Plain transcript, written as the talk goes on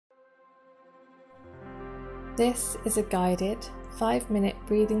This is a guided 5-minute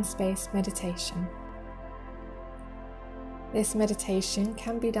breathing space meditation. This meditation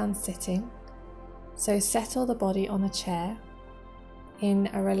can be done sitting, so settle the body on a chair in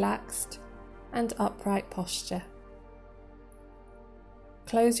a relaxed and upright posture.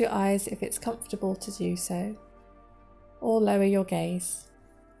 Close your eyes if it's comfortable to do so, or lower your gaze.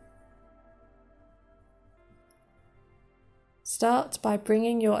 Start by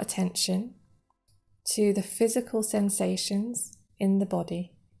bringing your attention to the physical sensations in the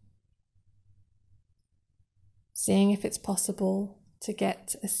body, seeing if it's possible to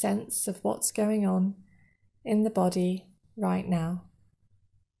get a sense of what's going on in the body right now.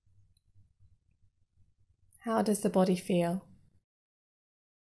 How does the body feel?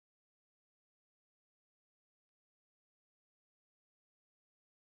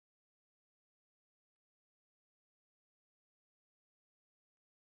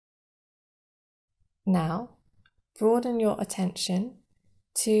 Now, broaden your attention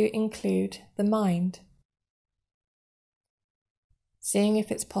to include the mind, seeing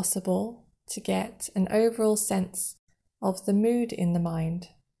if it's possible to get an overall sense of the mood in the mind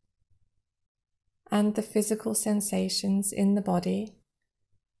and the physical sensations in the body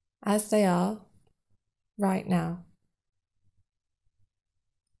as they are right now.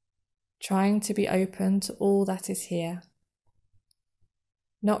 Trying to be open to all that is here,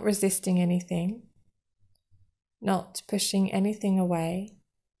 not resisting anything, not pushing anything away,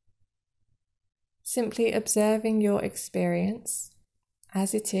 simply observing your experience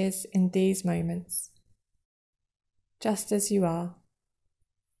as it is in these moments, just as you are.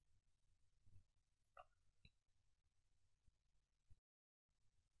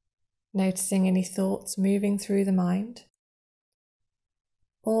 Noticing any thoughts moving through the mind,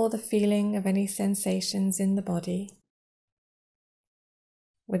 or the feeling of any sensations in the body,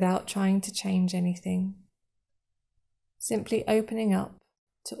 without trying to change anything. Simply opening up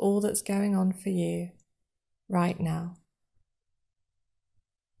to all that's going on for you right now.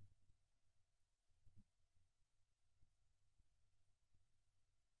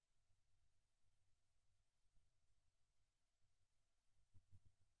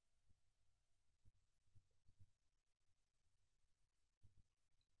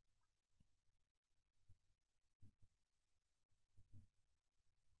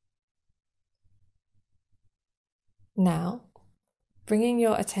 Now, bringing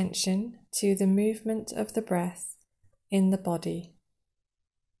your attention to the movement of the breath in the body.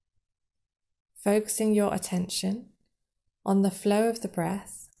 Focusing your attention on the flow of the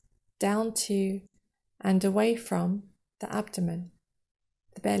breath down to and away from the abdomen,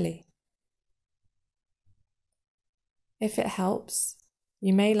 the belly. If it helps,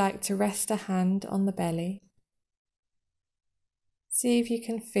 you may like to rest a hand on the belly. See if you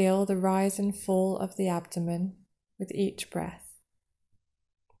can feel the rise and fall of the abdomen with each breath.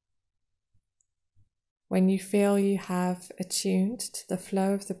 When you feel you have attuned to the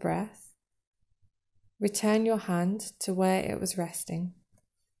flow of the breath, return your hand to where it was resting.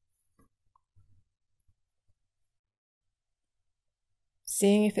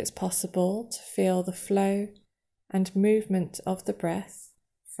 Seeing if it's possible to feel the flow and movement of the breath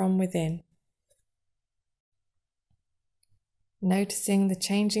from within. Noticing the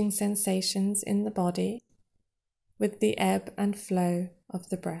changing sensations in the body with the ebb and flow of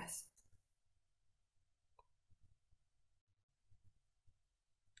the breath.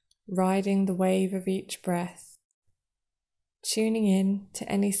 Riding the wave of each breath, tuning in to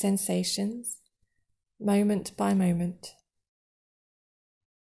any sensations, moment by moment.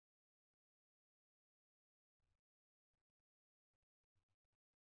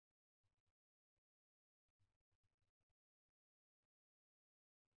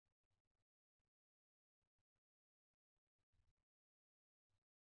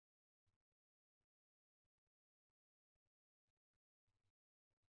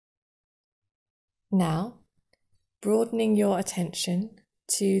 Now, broadening your attention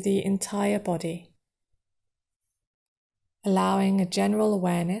to the entire body, allowing a general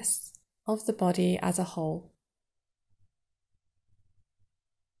awareness of the body as a whole.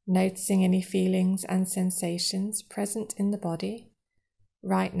 Noticing any feelings and sensations present in the body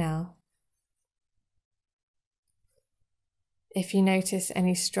right now. If you notice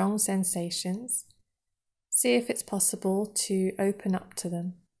any strong sensations, see if it's possible to open up to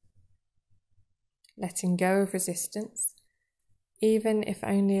them, letting go of resistance, even if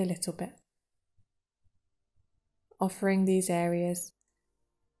only a little bit. Offering these areas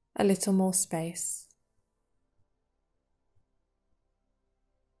a little more space.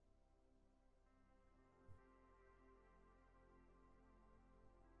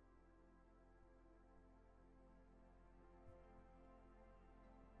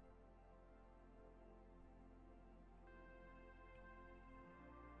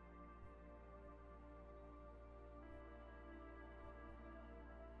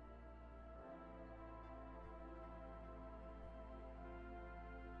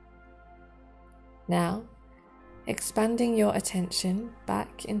 Now, expanding your attention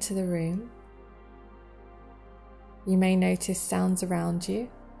back into the room, you may notice sounds around you,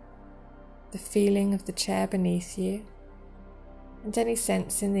 the feeling of the chair beneath you, and any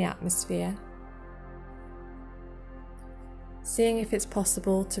sense in the atmosphere. Seeing if it's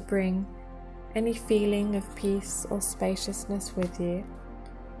possible to bring any feeling of peace or spaciousness with you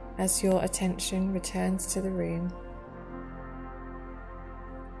as your attention returns to the room.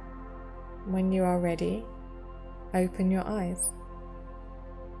 When you are ready, open your eyes.